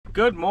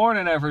Good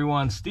morning,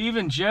 everyone. Steve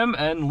and Jim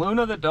and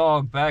Luna the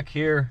dog back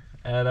here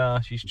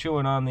at she's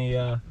chewing on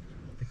the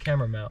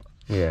camera mount.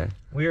 Yeah.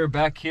 We are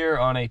back here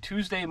on a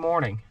Tuesday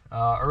morning,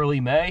 early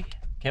May.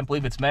 Can't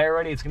believe it's May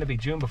already. It's going to be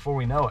June before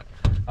we know it.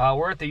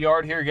 We're at the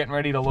yard here getting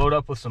ready to load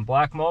up with some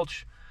black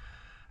mulch.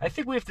 I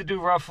think we have to do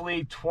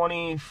roughly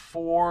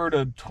 24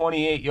 to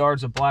 28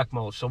 yards of black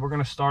mulch. So we're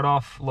going to start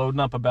off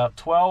loading up about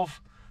 12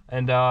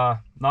 and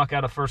knock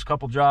out the first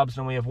couple jobs.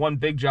 And we have one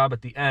big job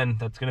at the end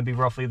that's going to be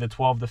roughly the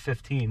 12 to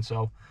 15.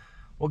 So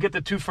we'll get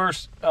the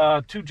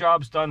two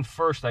jobs done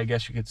first, I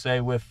guess you could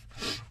say, with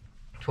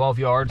 12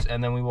 yards,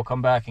 and then we will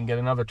come back and get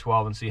another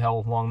 12 and see how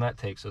long that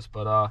takes us.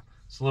 But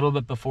it's a little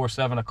bit before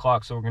 7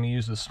 o'clock, so we're going to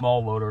use the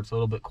small loader. It's a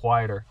little bit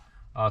quieter,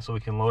 so we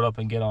can load up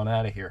and get on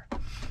out of here.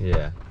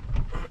 Yeah.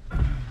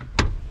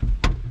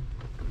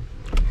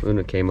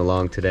 Luna came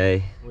along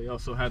today. We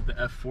also had the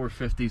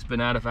F450's been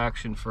out of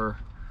action for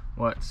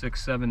what,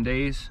 6-7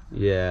 days?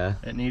 Yeah.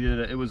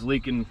 It was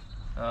leaking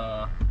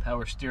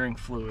power steering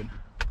fluid,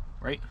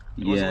 right?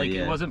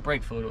 It wasn't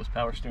brake fluid, it was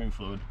power steering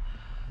fluid.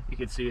 You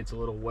can see it's a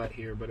little wet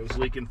here, but it was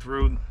leaking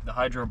through the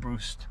hydro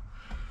boost.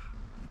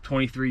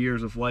 23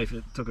 years of life,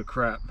 it took a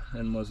crap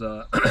and was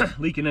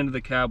leaking into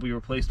the cab. We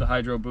replaced the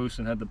hydro boost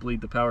and had to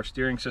bleed the power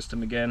steering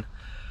system again.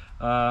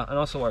 And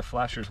also our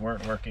flashers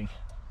weren't working.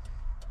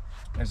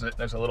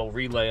 There's a little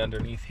relay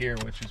underneath here,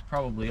 which is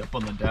probably up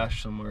on the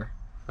dash somewhere.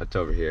 That's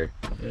over here.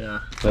 Yeah.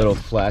 Little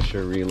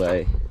flasher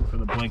relay. For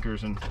the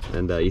blinkers. And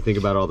you think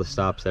about all the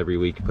stops every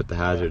week, you put the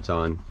hazards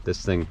on.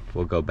 This thing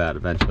will go bad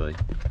eventually.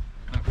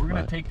 We're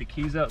going to take the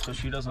keys out so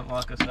she doesn't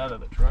lock us out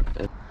of the truck.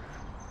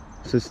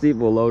 So Steve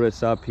will load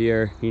us up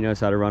here. He knows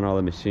how to run all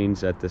the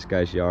machines at this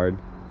guy's yard.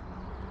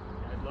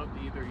 I'd love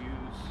to either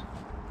use,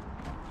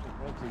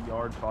 that's a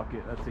yard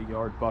bucket, that's a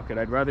yard bucket.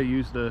 I'd rather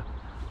use the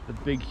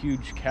big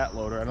huge cat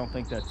loader. I don't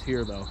think that's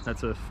here though.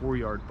 That's a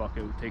 4-yard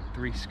bucket. It would take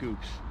 3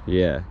 scoops.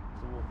 Yeah.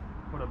 So we'll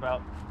put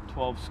about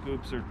 12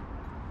 scoops, or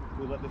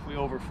if we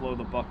overflow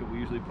the bucket, we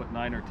usually put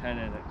 9 or 10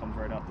 in. It comes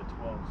right out to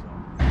 12. So.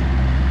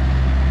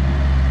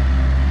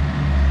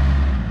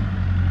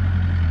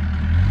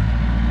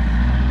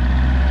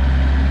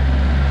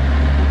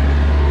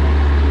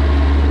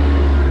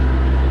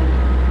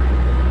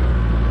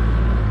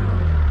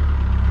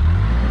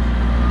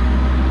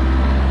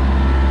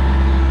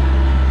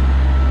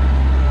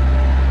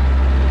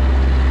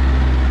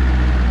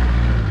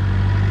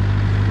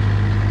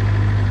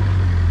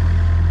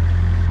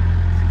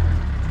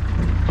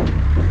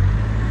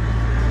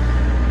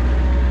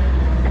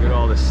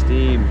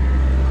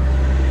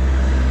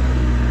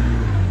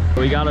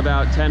 We got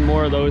about 10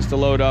 more of those to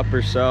load up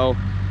or so,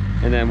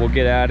 and then we'll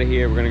get out of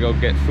here. We're gonna go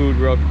get food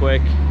real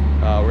quick.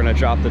 We're gonna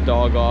drop the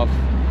dog off,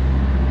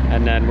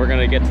 and then we're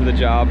gonna get to the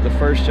job. The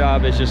first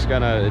job is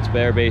it's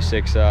bare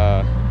basics,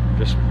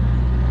 just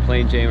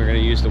plain Jane. We're gonna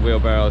use the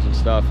wheelbarrows and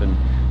stuff and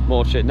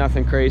mulch it.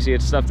 Nothing crazy.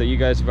 It's stuff that you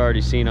guys have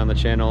already seen on the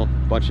channel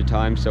a bunch of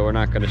times, so we're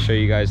not gonna show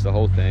you guys the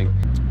whole thing,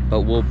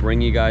 but we'll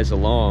bring you guys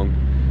along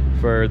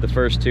for the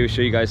first two,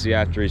 show you guys the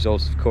after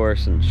results, of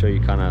course, and show you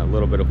kind of a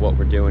little bit of what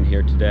we're doing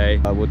here today.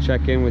 We'll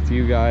check in with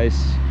you guys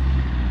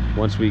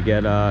once we get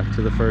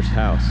to the first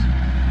house.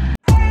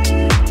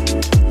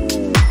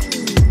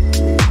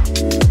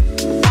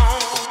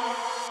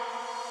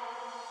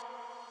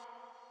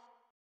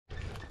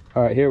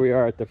 All right, here we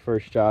are at the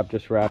first job,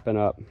 just wrapping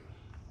up.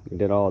 We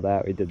did all of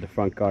that. We did the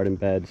front garden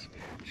beds.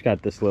 Just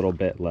got this little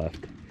bit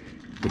left.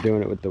 We're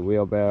doing it with the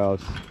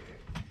wheelbarrows.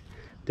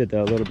 Did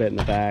a little bit in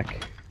the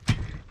back.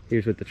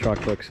 Here's what the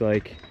truck looks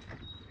like.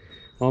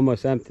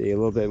 Almost empty, a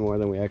little bit more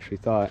than we actually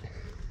thought.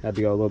 Had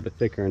to go a little bit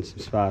thicker in some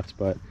spots,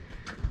 but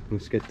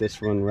let's get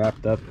this one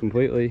wrapped up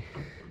completely.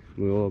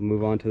 We'll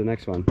move on to the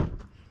next one.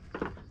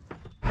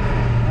 All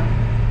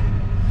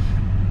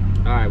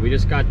right, we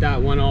just got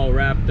that one all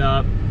wrapped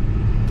up.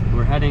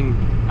 We're heading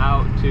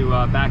out to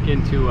back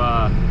into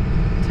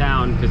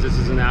town, because this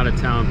is an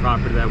out-of-town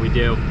property that we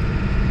do.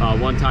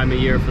 One time a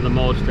year for the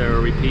mulch. They're a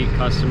repeat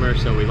customer,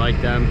 so we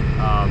like them.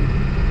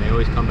 They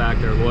always come back.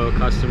 They're loyal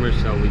customers,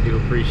 so we do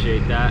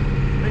appreciate that.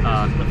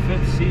 I think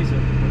this is the 5th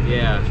season.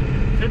 Yeah.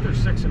 5th or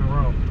 6th in a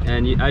row.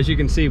 And as you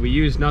can see, we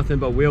use nothing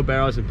but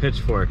wheelbarrows and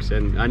pitchforks.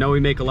 And I know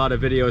we make a lot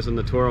of videos on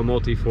the Toro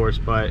Multi-Force,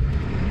 but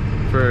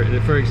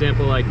for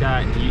example like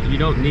that, you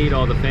don't need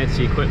all the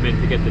fancy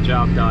equipment to get the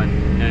job done.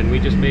 And we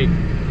just make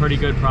pretty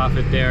good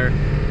profit there.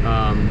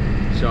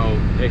 So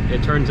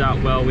it turns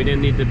out well. We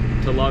didn't need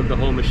to lug the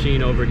whole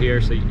machine over here,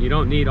 so you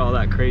don't need all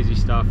that crazy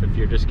stuff if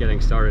you're just getting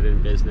started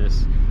in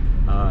business.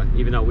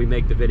 Even though we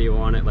make the video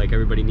on it, like,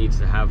 everybody needs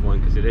to have one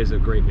because it is a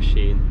great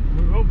machine.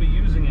 We will be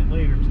using it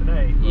later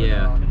today. But,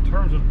 yeah. In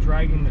terms of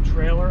dragging the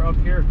trailer up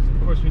here,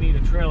 of course we need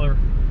a trailer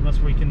unless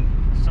we can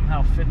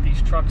somehow fit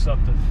these trucks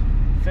up to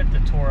fit the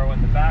Toro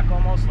in the back,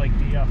 almost like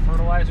the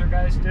fertilizer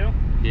guys do.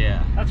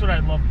 Yeah. That's what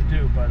I'd love to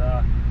do,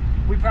 but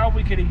we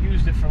probably could have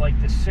used it for like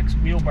the 6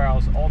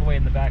 wheelbarrows all the way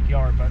in the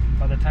backyard, but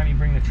by the time you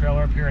bring the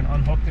trailer up here and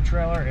unhook the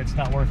trailer, it's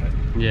not worth it.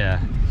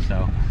 Yeah,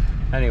 so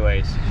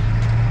anyways,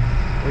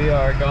 We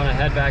are going to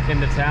head back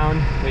into town.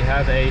 We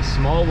have a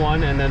small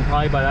one, and then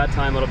probably by that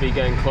time it'll be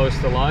getting close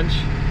to lunch.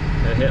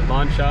 To hit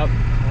lunch up.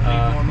 We'll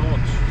need more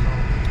mulch.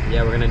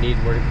 Yeah, we're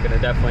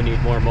gonna definitely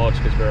need more mulch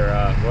because we're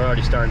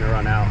already starting to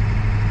run out.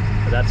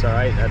 But that's all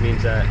right. That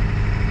means that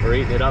we're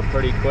eating it up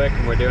pretty quick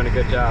and we're doing a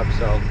good job.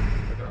 So,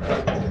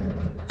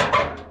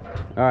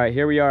 all right,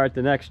 here we are at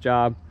the next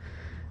job.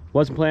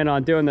 Wasn't planning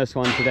on doing this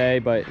one today,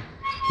 but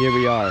here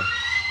we are.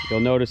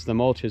 You'll notice the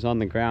mulch is on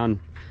the ground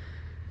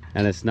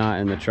and it's not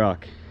in the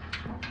truck.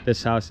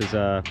 This house is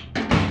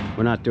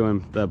we're not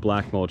doing the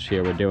black mulch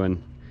here. We're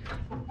doing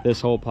this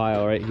whole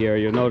pile right here.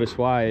 You'll notice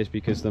why is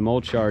because the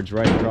mulch yard's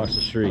right across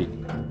the street.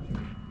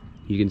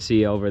 You can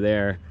see over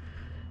there,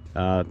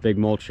 big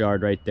mulch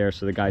yard right there.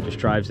 So the guy just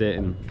drives it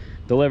and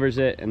delivers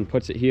it and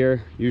puts it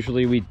here.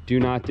 Usually we do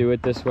not do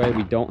it this way.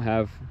 We don't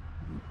have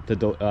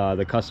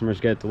the customers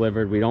get it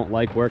delivered. We don't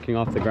like working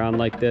off the ground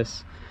like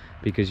this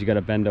because you got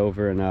to bend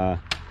over and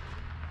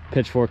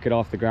pitchfork it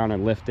off the ground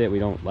and lift it. We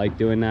don't like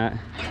doing that.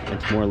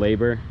 It's more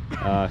labor.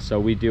 So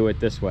we do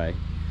it this way,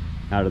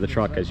 out of the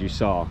truck, as you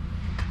saw.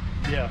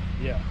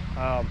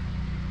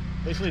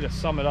 Basically, to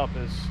sum it up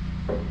is,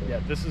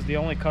 this is the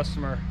only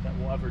customer that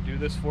will ever do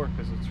this for,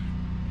 because it's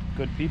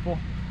good people.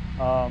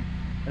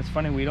 It's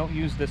funny, we don't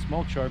use this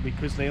mulch yard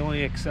because they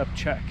only accept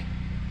check,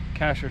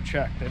 cash or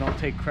check. They don't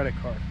take credit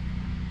card.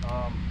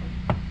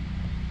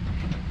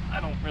 I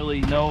don't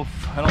really know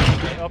if, I don't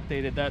think they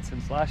updated that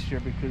since last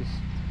year, because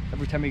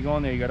every time you go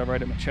in there you got to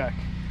write them a check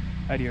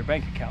out of your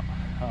bank account.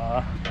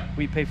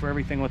 We pay for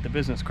everything with the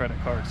business credit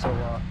card, so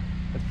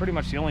that's pretty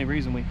much the only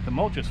reason the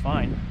mulch is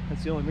fine.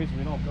 That's the only reason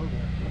we don't go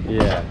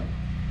there.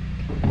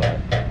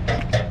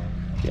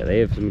 Yeah, they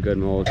have some good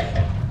mulch.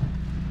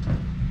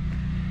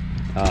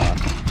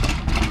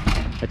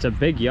 It's a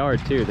big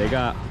yard too. They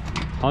got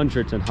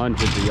hundreds and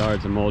hundreds of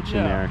yards of mulch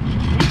in there.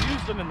 We've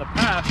used them in the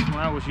past when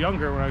I was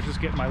younger, when I was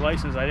just getting my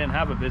license. I didn't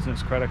have a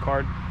business credit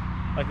card.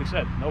 Like I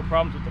said, no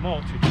problems with the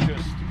mulch. It's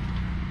just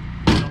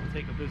you don't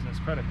take a business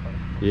credit card.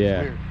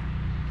 Yeah. Weird.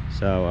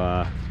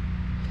 So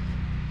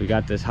we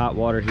got this hot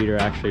water heater.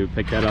 Actually, we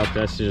picked that up.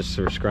 That's just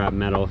for scrap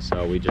metal.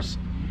 So we just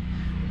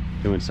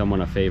doing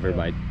someone a favor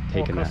by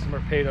taking that. The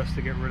customer paid us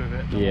to get rid of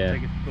it.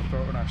 We'll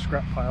throw it in our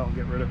scrap pile and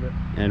get rid of it.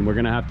 And we're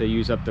gonna have to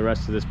use up the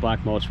rest of this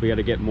black mulch. We got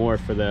to get more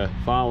for the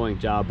following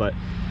job, but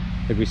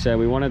like we said,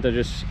 we wanted to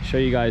just show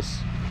you guys.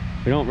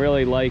 We don't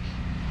really like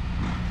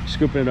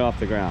scooping it off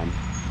the ground.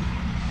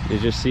 You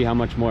just see how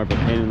much more of a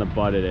pain in the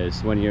butt it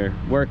is when you're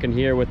working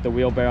here with the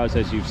wheelbarrows,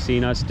 as you've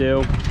seen us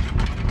do.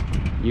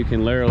 You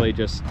can literally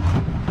just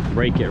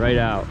rake it right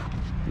out.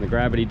 And the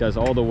gravity does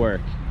all the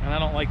work. And I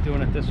don't like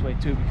doing it this way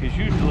too, because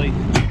usually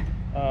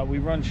we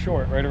run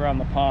short right around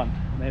the pond.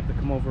 And they have to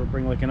come over and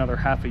bring like another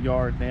half a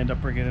yard. They end up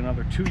bringing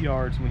another 2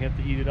 yards, and we have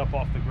to eat it up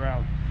off the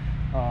ground.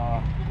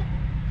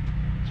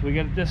 So we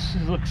get this.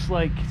 It looks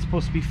like it's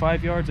supposed to be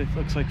 5 yards. It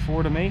looks like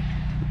 4 to me.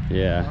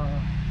 Yeah.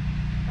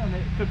 And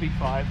it could be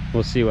 5.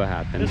 We'll see what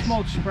happens. This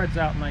mulch spreads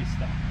out nice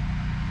though.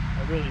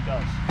 It really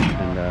does.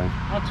 And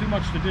not too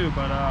much to do,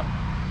 but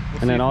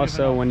and then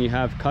also when you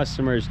have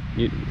customers,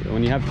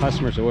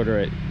 order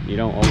it, you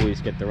don't always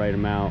get the right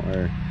amount,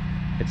 or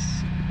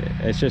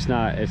it's just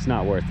not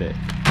worth it.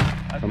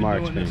 I've been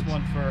doing this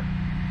one for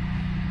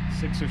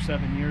 6 or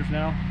 7 years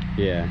now.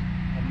 Yeah.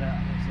 And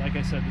like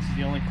I said, this is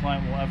the only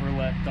client we'll ever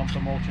let dump the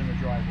mulch in the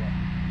driveway,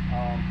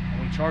 and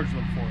we charge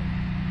them for it.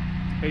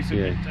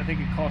 Basically, I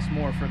think it costs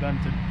more for them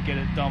to get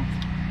it dumped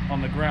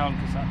on the ground,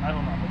 because I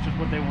don't know, it's just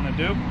what they want to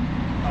do.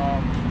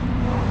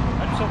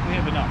 I just hope we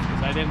have enough,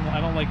 because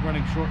I don't like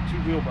running short 2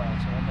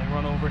 wheelbarrows. So when they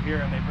run over here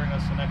and they bring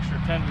us an extra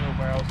 10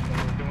 wheelbarrows, and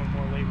we're doing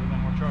more labor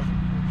than we're charging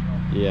for.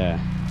 So. Yeah.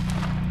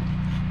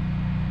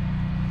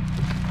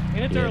 I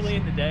mean, it's early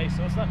in the day,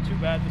 so it's not too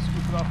bad to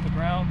scoop it off the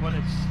ground, but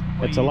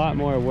it's a lot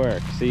more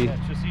work. See? Yeah,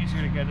 it's just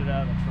easier to get it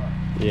out of the truck.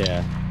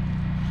 Yeah.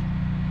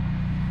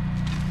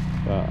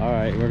 Well, all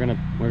right, we're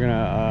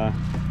gonna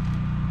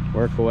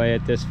work away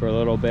at this for a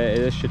little bit.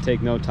 This should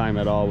take no time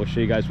at all. We'll show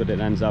you guys what it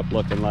ends up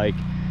looking like,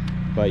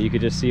 but you could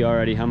just see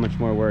already how much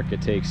more work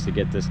it takes to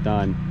get this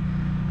done.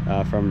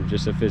 From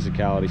just a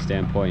physicality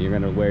standpoint, you're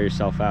gonna wear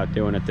yourself out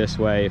doing it this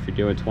way if you're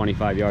doing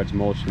 25 yards of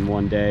mulch in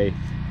one day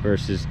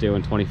versus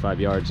doing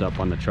 25 yards up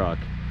on the truck.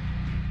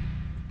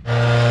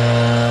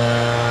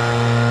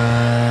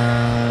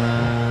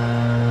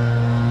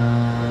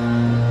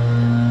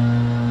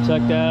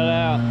 Check that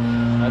out.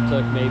 That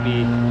took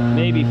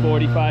maybe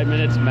 45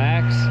 minutes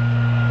max.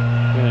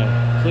 I'm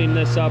gonna clean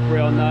this up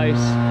real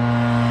nice,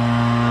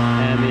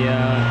 and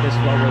this is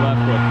what we're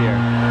left with here.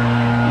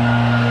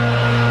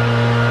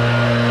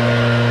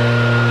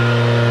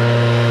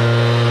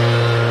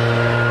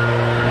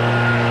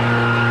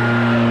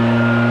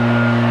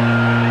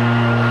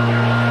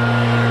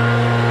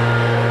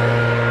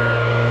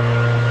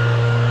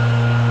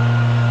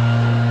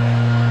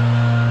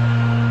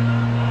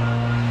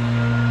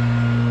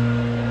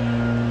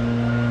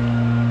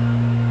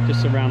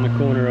 Around the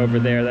corner over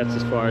there, that's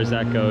as far as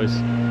that goes.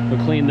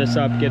 We'll clean this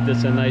up, give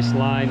this a nice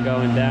line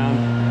going down,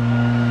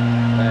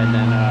 and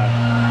then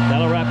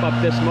that'll wrap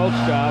up this mulch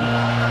job.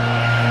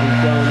 He's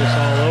blowing this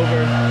all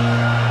over.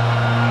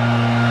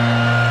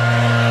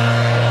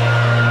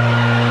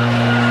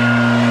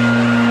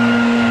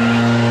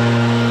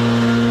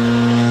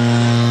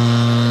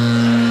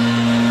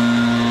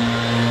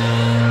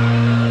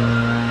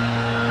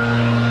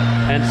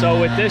 And so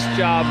with this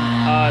job,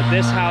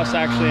 this house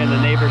actually and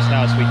the neighbor's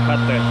house, we cut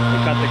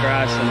the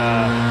grass, and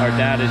our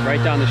dad is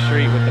right down the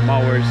street with the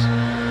mowers.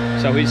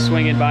 So he's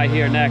swinging by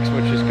here next,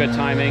 which is good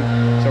timing.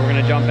 So we're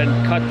gonna jump in,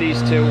 cut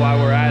these two while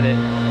we're at it.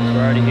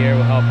 We're already here,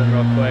 we'll help him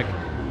real quick.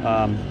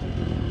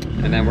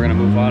 And then we're gonna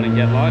move on and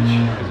get lunch,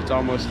 because it's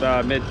almost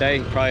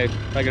midday, probably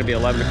gonna be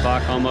 11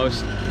 o'clock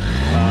almost.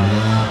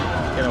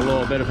 Get a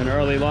little bit of an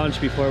early lunch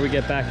before we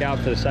get back out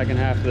for the second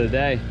half of the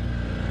day.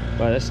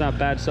 But it's not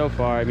bad so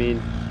far. I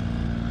mean,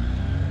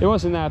 it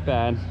wasn't that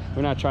bad.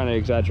 We're not trying to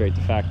exaggerate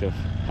the fact of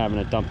having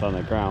it dumped on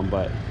the ground,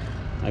 but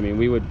I mean,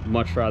 we would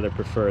much rather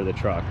prefer the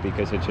truck,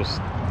 because it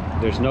just,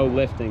 there's no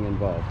lifting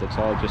involved. It's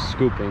all just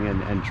scooping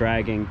and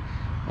dragging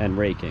and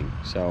raking.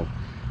 So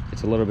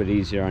it's a little bit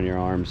easier on your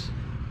arms.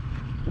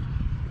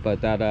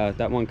 But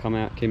that one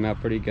came out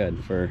pretty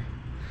good for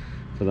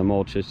the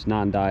mulch. It's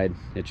non-dyed,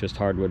 it's just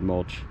hardwood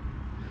mulch.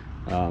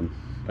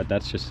 But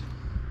that's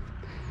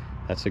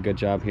a good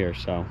job here.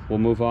 So we'll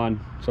move on.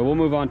 So we'll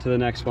move on to the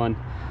next one,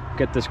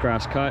 get this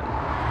grass cut,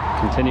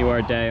 continue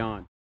our day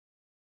on.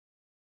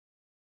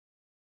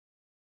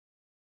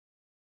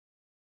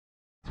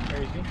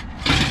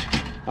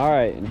 All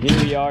right, and here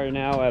we are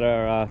now at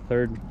our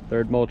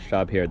third mulch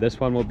job here. This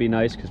one will be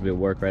nice because we'll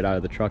work right out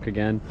of the truck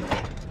again.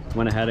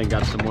 Went ahead and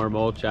got some more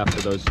mulch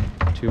after those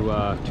two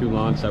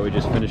lawns that we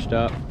just finished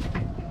up.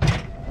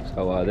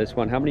 So this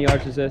one, how many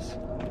yards is this?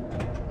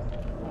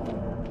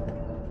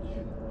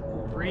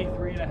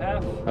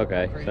 3.5.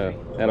 Okay, so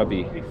that'll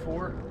be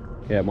 4.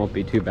 Yeah, it won't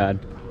be too bad.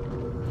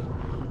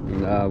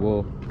 And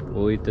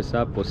we'll eat this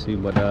up. We'll see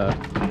what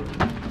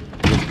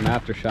some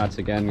after shots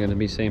again. Going to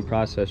be same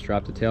process.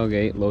 Drop the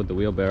tailgate, load the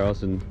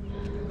wheelbarrows, and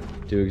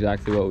do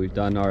exactly what we've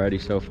done already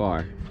so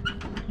far.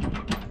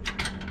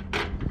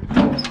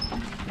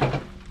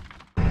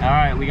 All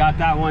right, we got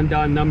that one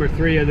done. Number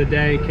 3 of the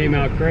day, came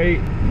out great.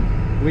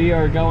 We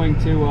are going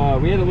to.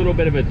 We had a little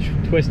bit of a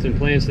twist in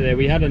plans today.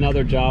 We had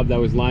another job that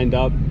was lined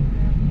up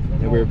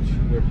that we're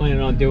planning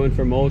on doing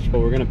for mulch, but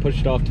we're going to push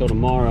it off till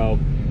tomorrow,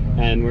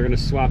 and we're going to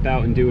swap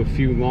out and do a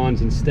few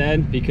lawns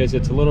instead, because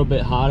it's a little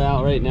bit hot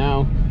out right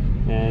now,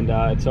 and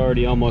it's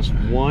already almost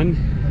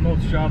 1. The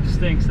mulch job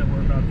stinks that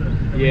we're about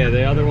to. Yeah,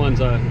 the other one's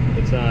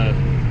it's a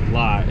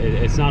lot.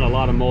 It's not a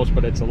lot of mulch,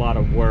 but it's a lot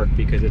of work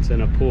because it's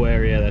in a pool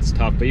area that's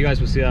tough. But you guys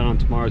will see that on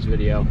tomorrow's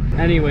video.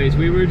 Anyways,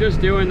 we were just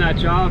doing that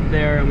job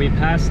there, and we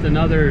passed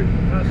another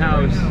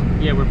house.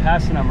 Right, yeah, we're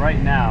passing them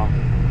right now.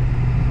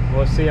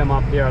 We'll see them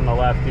up here on the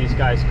left, these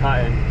guys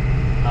cutting.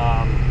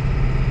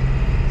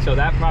 So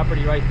that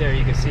property right there,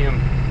 you can see them.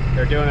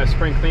 They're doing a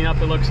spring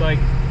cleanup, it looks like.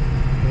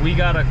 We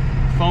got a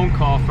phone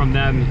call from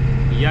them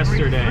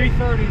yesterday.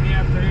 3:30 in the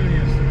afternoon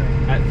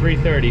yesterday. At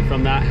 3:30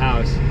 from that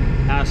house,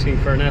 asking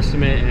for an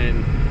estimate,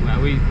 and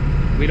well,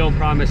 we don't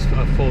promise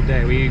a full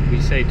day. We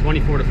say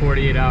 24 to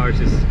 48 hours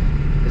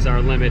is our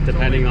limit,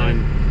 depending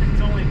on.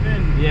 It's only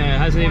been. Yeah, it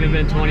hasn't even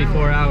been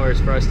 24 hours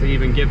for us to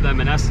even give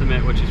them an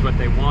estimate, which is what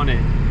they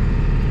wanted.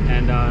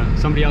 And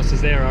somebody else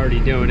is there already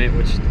doing it,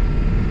 which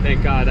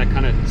thank God, that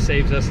kind of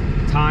saves us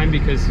time,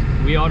 because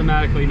we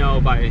automatically know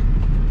by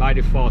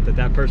default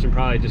that person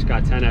probably just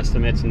got 10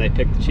 estimates and they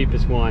picked the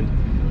cheapest one,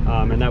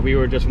 and that we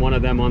were just one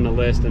of them on the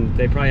list, and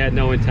they probably had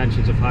no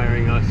intentions of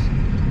hiring us.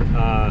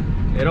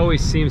 It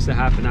always seems to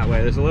happen that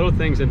way. There's little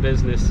things in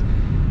business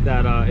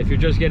that if you're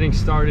just getting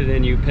started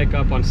and you pick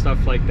up on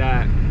stuff like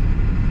that,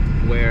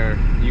 where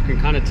you can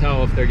kind of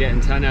tell if they're getting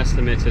 10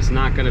 estimates, it's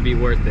not going to be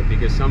worth it,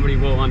 because somebody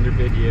will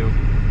underbid you.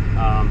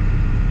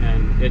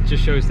 And it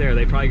just shows there,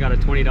 they probably got a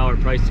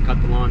 $20 price to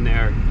cut the lawn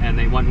there, and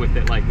they went with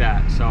it like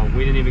that. So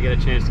we didn't even get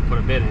a chance to put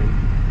a bid in.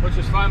 Which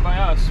is fine by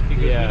us,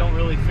 because we don't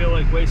really feel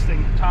like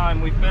wasting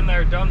time. We've been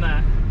there, done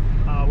that.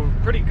 We're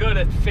pretty good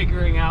at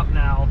figuring out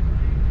now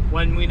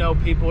when we know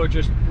people are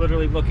just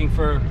literally looking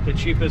for the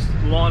cheapest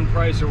lawn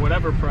price or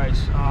whatever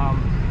price.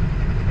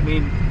 I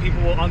mean,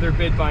 people will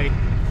underbid by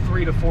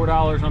 $3 to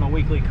 $4 on a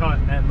weekly cut,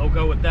 and they'll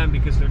go with them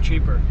because they're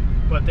cheaper.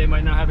 But they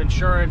might not have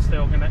insurance.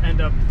 They're going to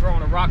end up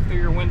throwing a rock through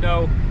your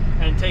window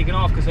and taking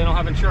off because they don't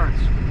have insurance.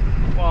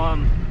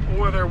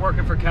 Or they're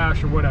working for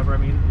cash or whatever. I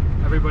mean,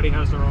 everybody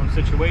has their own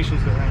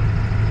situations they're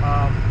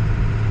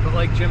in. But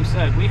like Jim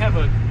said, we have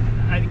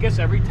I guess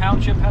every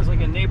township has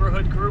like a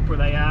neighborhood group where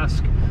they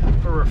ask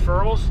for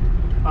referrals.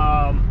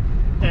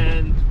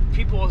 And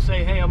people will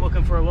say, hey, I'm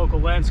looking for a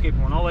local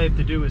landscaper. And all they have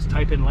to do is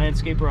type in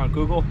landscaper on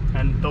Google,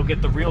 and they'll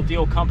get the real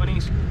deal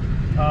companies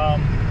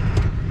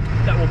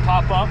that will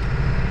pop up.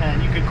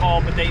 And you could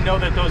call, but they know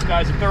that those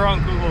guys, if they're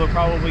on Google, they're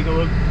probably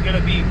going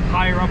to be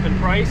higher up in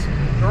price.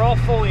 They're all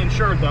fully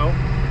insured though.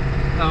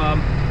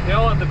 They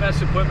all have the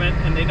best equipment,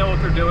 and they know what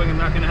they're doing and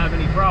not going to have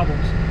any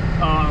problems.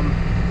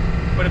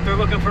 But if they're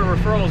looking for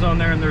referrals on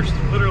there, and there's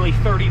literally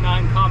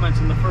 39 comments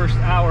in the first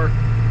hour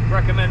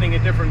recommending a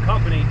different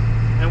company,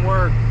 and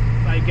we're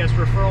I guess,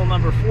 referral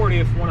number 40,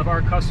 if one of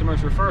our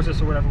customers refers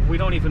us or whatever, we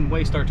don't even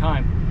waste our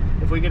time.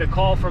 If we get a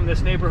call from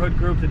this neighborhood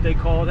group that they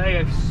called,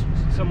 hey,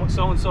 someone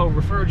so-and-so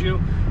referred you,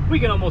 we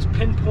can almost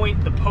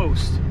pinpoint the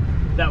post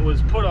that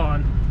was put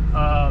on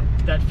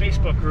that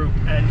Facebook group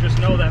and just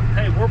know that,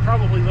 hey, we're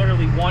probably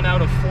literally 1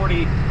 out of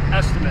 40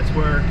 estimates,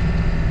 where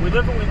we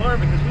live and we learn,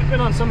 because we've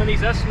been on some of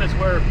these estimates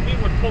where we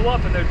would pull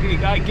up and there'd be a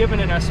guy giving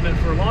an estimate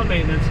for lawn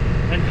maintenance,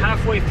 and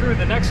halfway through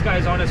the next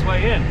guy's on his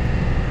way in.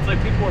 It's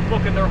like people are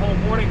booking their whole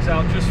mornings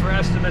out just for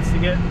estimates to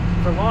get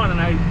for lawn. And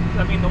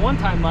I mean, the one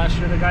time last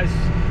year, the guy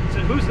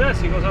said, who's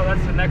this? He goes, oh,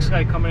 that's the next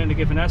guy coming in to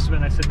give an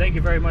estimate. And I said, thank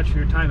you very much for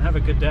your time. Have a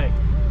good day.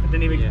 I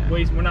didn't even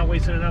waste, we're not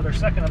wasting another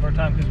second of our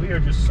time because we are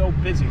just so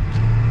busy.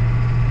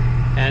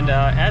 And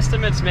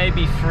estimates may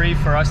be free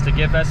for us to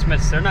give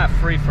estimates. They're not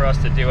free for us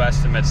to do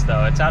estimates,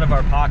 though. It's out of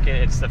our pocket.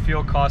 It's the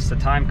fuel cost, the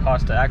time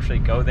cost to actually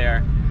go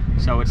there.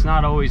 So it's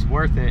not always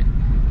worth it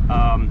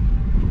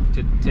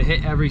to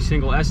hit every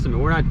single estimate.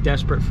 We're not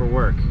desperate for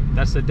work.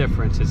 That's the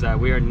difference, is that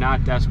we are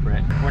not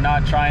desperate. We're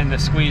not trying to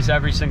squeeze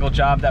every single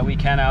job that we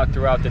can out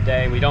throughout the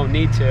day. We don't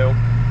need to.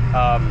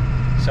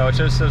 So it's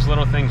just those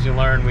little things you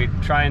learn. We're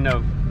trying to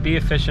be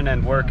efficient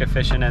and work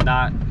efficient and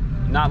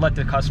not let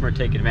the customer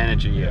take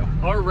advantage of you.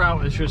 Our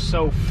route is just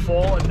so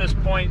full at this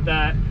point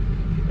that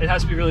it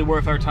has to be really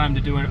worth our time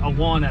to do a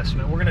lawn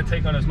estimate. We're going to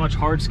take on as much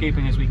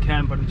hardscaping as we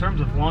can, but in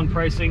terms of lawn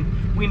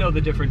pricing, we know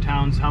the different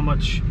towns, how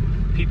much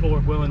people are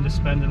willing to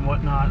spend and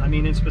whatnot. I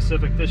mean, in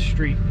specific, this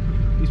street,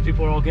 these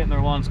people are all getting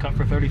their lawns cut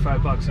for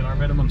 35 bucks and our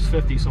minimum's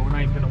 50, so we're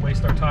not even going to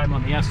waste our time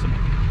on the estimate.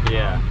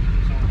 Yeah.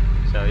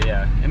 So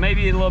yeah, it may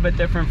be a little bit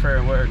different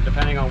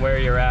depending on where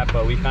you're at,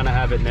 but we kind of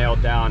have it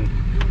nailed down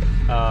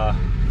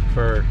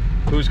for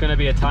who's going to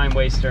be a time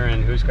waster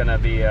and who's going to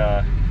be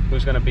a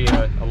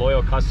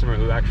loyal customer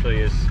who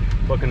actually is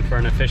looking for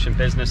an efficient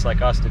business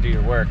like us to do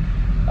your work.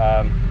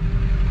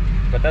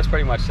 But that's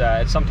pretty much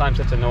that. Sometimes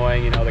it's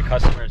annoying, you know, the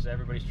customers,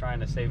 everybody's trying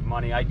to save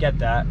money. I get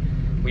that.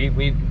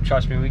 We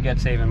trust me, we get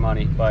saving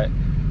money, but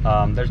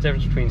there's a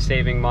difference between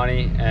saving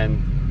money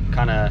and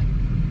kind of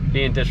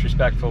being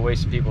disrespectful,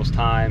 wasting people's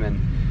time.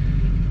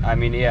 And I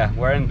mean, yeah,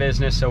 we're in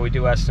business, so we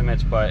do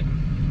estimates, but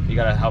you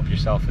got to help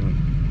yourself and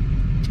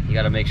you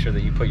got to make sure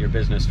that you put your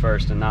business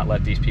first and not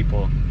let these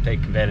people take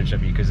advantage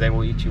of you, because they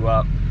will eat you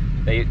up.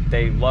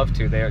 They love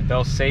to.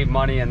 They'll save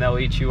money and they'll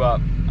eat you up.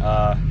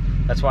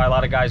 That's why a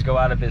lot of guys go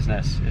out of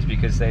business, is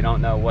because they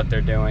don't know what they're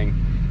doing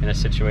in a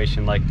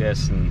situation like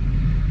this, and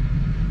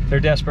they're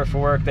desperate for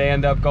work. They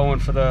end up going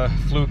for the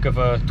fluke of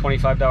a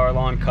 $25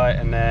 lawn cut,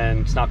 and then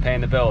it's not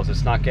paying the bills.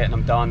 It's not getting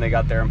them done. They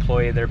got their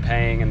employee they're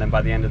paying, and then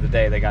by the end of the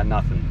day, they got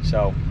nothing.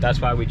 So that's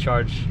why we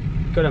charge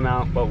a good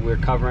amount, but we're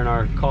covering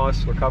our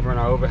costs, we're covering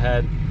our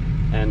overhead,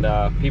 and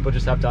people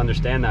just have to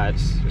understand that.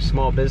 It's a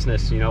small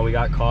business, you know, we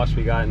got costs,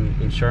 we got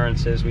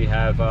insurances, we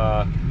have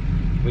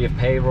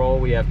payroll,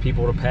 we have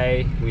people to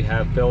pay, we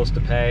have bills to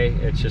pay.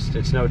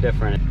 It's no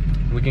different.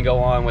 We can go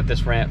on with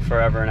this rant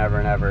forever and ever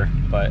and ever,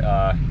 but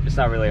it's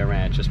not really a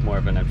rant, it's just more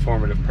of an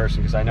informative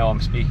person, because I know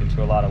I'm speaking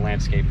to a lot of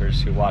landscapers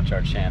who watch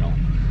our channel.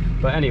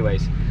 But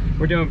anyways,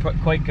 we're doing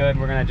quite good.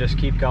 We're gonna just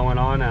keep going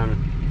on and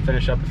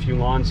finish up a few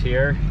lawns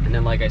here, and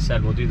then like I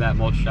said, we'll do that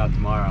mulch job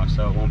tomorrow,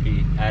 so it won't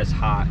be as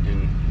hot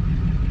and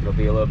it'll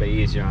be a little bit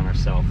easier on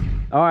ourselves.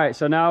 All right,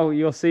 so now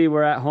you'll see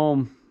we're at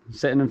home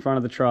sitting in front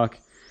of the truck.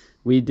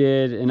 We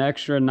did an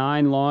extra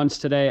 9 lawns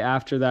today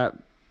after that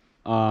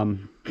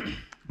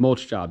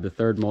mulch job, the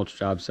third mulch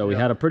job. So we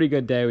had a pretty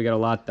good day. We got a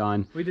lot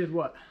done. We did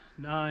what?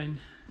 9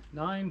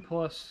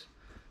 plus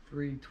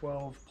 3,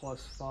 12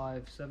 plus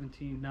 5,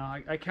 17. No,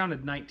 I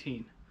counted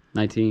 19.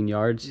 19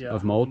 yards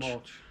of mulch.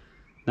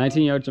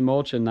 19 yards of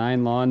mulch and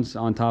 9 lawns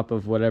on top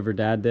of whatever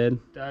Dad did.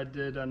 Dad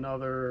did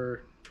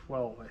another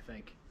 12, I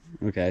think.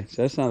 Okay,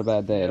 so that's not a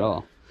bad day at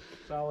all.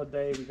 Solid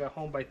day. We got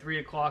home by 3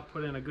 o'clock,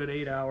 put in a good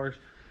 8 hours.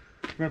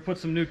 We're going to put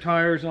some new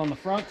tires on the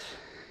front.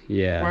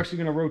 Yeah. We're actually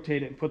going to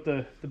rotate it and put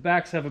the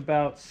backs have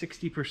about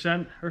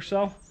 60% or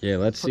so. Yeah,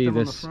 let's see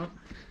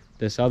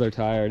this other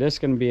tire. This is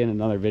going to be in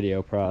another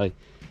video probably.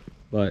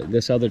 But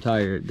this other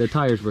tire, the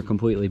tires were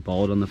completely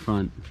bald on the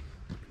front.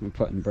 We're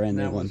putting brand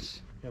new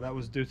ones. Yeah, that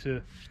was due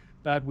to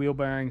bad wheel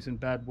bearings and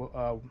bad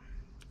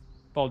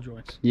ball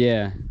joints.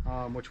 Yeah.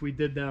 Which we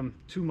did them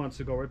 2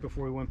 months ago, right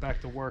before we went back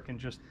to work, and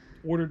just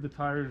ordered the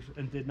tires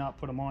and did not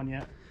put them on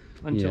yet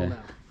until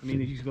now. I mean,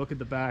 if you look at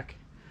the back,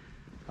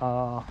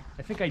 I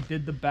think I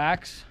did the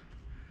backs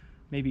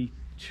maybe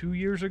 2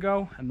 years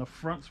ago, and the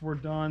fronts were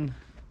done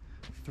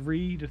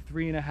 3 to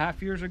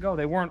 3.5 years ago.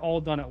 They weren't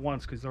all done at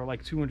once because they're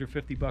like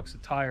 250 bucks a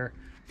tire.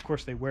 Of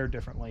course, they wear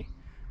differently,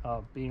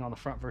 being on the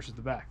front versus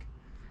the back.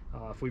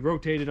 If we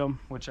rotated them,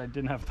 which I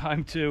didn't have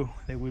time to,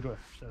 they would the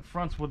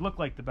fronts would look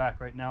like the back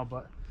right now,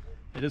 but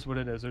it is what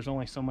it is. There's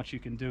only so much you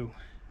can do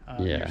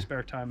in your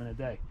spare time in a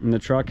day. And the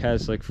truck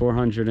has like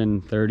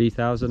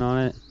 430,000 on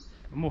it.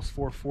 Almost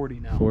 440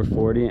 now.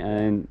 440,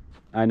 and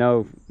I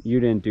know you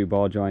didn't do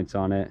ball joints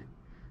on it,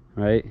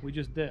 right? We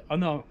just did. Oh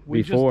no,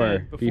 we just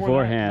did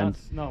beforehand.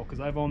 No, because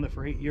I've owned it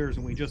for 8 years,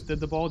 and we just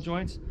did the ball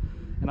joints,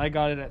 and I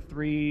got it at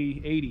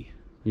 380.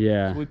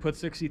 Yeah. So we put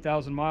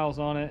 60,000 miles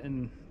on it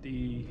in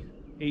the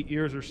 8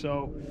 years or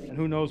so, and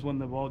who knows when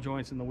the ball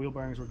joints and the wheel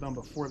bearings were done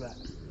before that.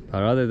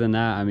 But other than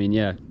that, I mean,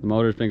 yeah, the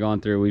motor's been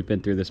going through. We've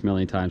been through this a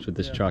million times with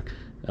this truck.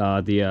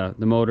 The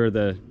motor,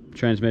 the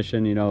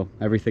transmission, you know,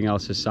 everything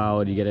else is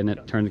solid. You get in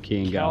it, turn the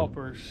key, and go.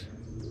 Calipers,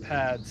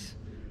 pads,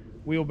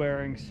 wheel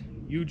bearings,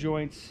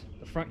 U-joints,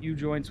 the front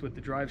U-joints with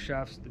the drive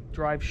shafts, the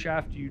drive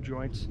shaft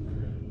U-joints,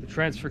 the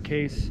transfer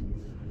case,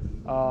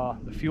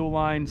 the fuel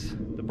lines,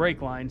 the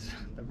brake lines,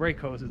 the brake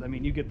hoses. I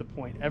mean, you get the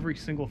point. Every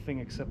single thing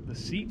except the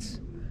seats,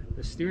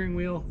 the steering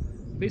wheel,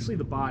 basically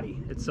the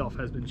body itself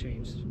has been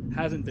changed.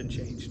 Hasn't been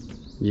changed.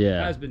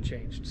 Yeah. Has been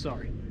changed,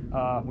 sorry.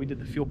 We did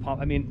the fuel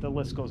pump. I mean, the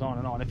list goes on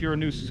and on. If you're a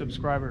new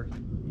subscriber,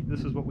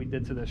 this is what we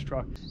did to this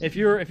truck. If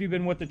you've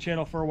been with the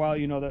channel for a while,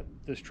 you know that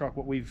this truck,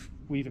 what we've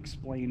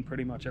explained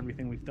pretty much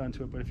everything we've done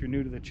to it. But if you're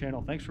new to the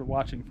channel, thanks for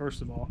watching.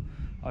 First of all,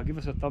 give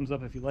us a thumbs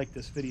up if you like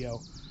this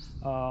video.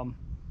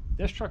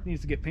 This truck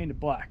needs to get painted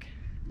black.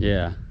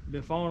 Yeah.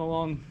 Been following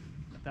along.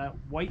 That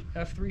white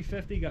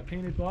F350 got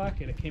painted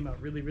black and it came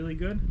out really, really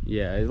good.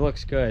 Yeah, it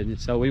looks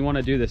good. So we want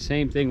to do the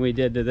same thing we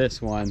did to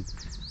this one,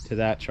 to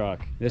that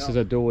truck. This is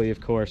a dually, of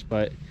course,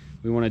 but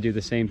we want to do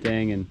the same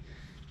thing and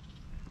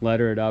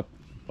letter it up.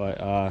 But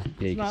yeah,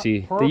 you can see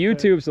the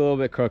YouTube's a little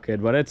bit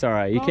crooked, but it's all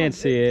right. You can't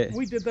see it.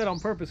 We did that on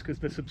purpose because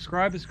the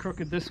subscribe is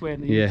crooked this way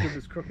and the YouTube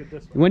is crooked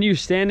this way. When you're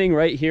standing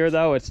right here,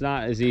 though, it's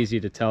not as easy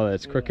to tell that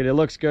it's crooked. It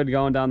looks good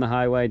going down the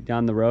highway,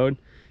 down the road.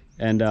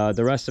 And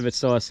the rest of it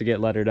still has to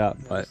get lettered up.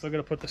 Yeah, but still got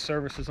to put the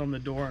services on the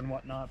door and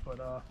whatnot.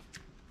 But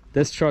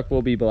this truck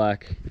will be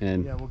black.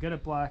 And yeah, we'll get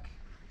it black.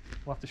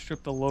 We'll have to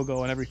strip the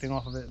logo and everything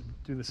off of it.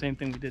 Do the same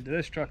thing we did to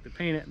this truck to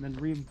paint it and then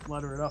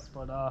re-letter it up.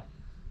 But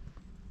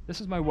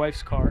this is my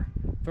wife's car.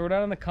 Throw it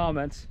out in the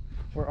comments.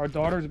 Where our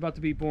daughter's about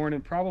to be born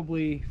in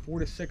probably 4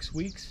 to 6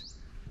 weeks,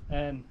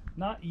 and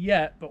not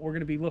yet, but we're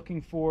going to be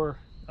looking for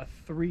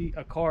a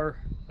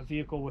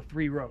vehicle with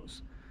 3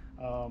 rows.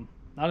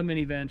 Not a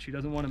minivan. She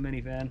doesn't want a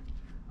minivan.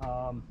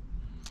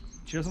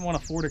 She doesn't want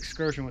a Ford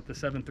Excursion with the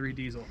 7.3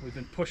 diesel. We've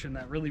been pushing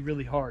that really,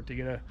 really hard to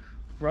get a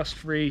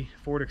rust-free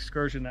Ford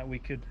Excursion that we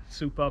could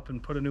soup up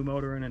and put a new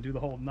motor in and do the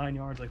whole 9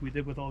 yards like we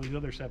did with all these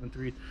other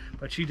 7.3s.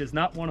 But she does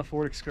not want a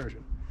Ford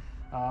Excursion.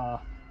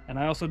 And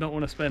I also don't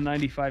want to spend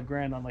 95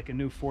 grand on like a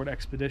new Ford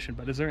Expedition.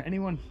 But is there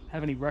anyone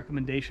have any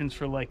recommendations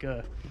for like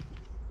a,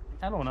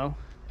 I don't know,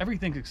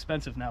 everything's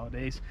expensive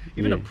nowadays.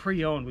 Even a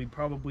pre-owned, we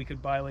probably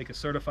could buy like a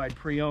certified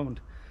pre-owned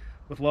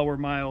with lower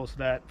miles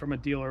that from a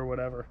dealer or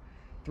whatever.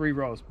 3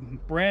 rows.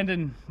 Brand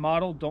and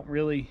model don't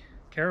really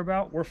care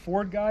about. We're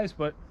Ford guys,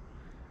 but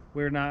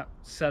we're not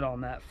set on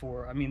that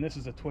for, I mean, this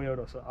is a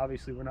Toyota, so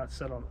obviously we're not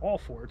set on all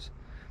Fords.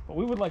 But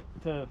we would like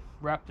to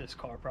wrap this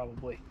car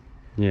probably.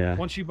 Yeah.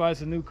 Once she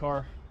buys a new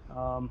car,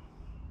 I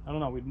don't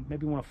know, we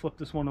maybe want to flip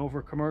this one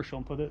over commercial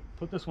and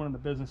put this one in the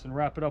business and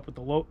wrap it up with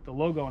the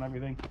logo and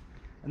everything.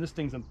 And this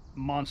thing's a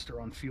monster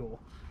on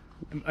fuel.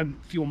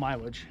 And fuel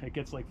mileage. It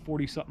gets like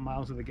 40 something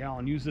miles of the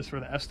gallon. Use this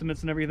for the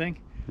estimates and everything.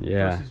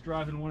 Yeah. Versus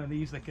driving one of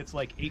these that gets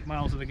like 8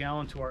 miles of the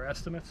gallon to our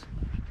estimates.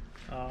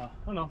 I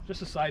don't know,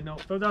 just a side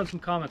note. Throw down some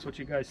comments what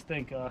you guys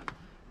think.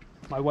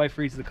 My wife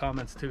reads the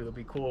comments too. It'll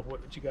be cool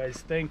what you guys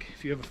think.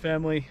 If you have a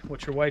family,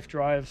 what your wife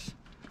drives,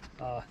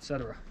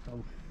 etc.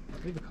 So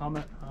leave a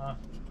comment. Yeah,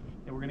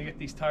 we're gonna get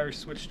these tires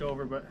switched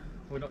over, but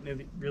we don't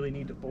really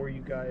need to bore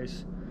you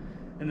guys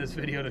in this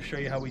video to show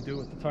you how we do it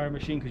with the tire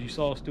machine, because you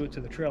saw us do it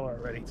to the trailer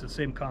already. It's the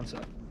same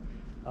concept.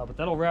 But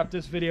that'll wrap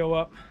this video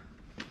up.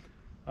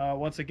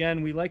 Once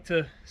again, we like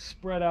to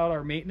spread out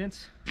our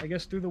maintenance, I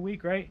guess, through the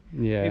week, right?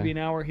 Yeah. Maybe an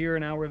hour here,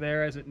 an hour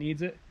there as it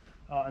needs it,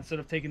 instead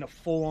of taking a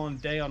full-on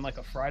day on like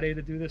a Friday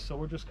to do this. So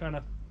we're just kind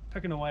of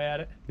picking away at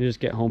it. You just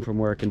get home from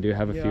work and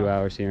have a few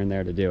hours here and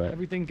there to do it.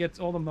 Everything gets,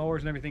 all the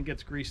mowers and everything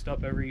gets greased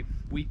up every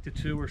week to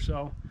 2 or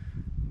so.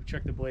 We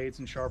check the blades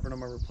and sharpen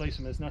them or replace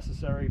them as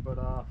necessary. But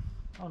I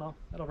don't know,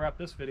 that'll wrap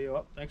this video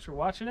up. Thanks for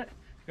watching it.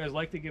 If you guys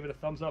liked it, give it a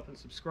thumbs up and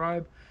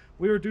subscribe.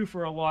 We were due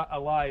for a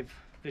live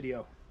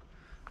video,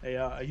 a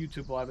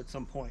YouTube live at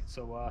some point,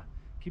 so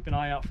keep an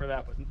eye out for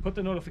that. But put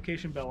the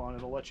notification bell on.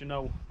 It'll let you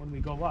know when we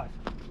go live.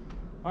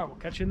 All right, we'll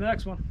catch you in the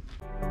next one.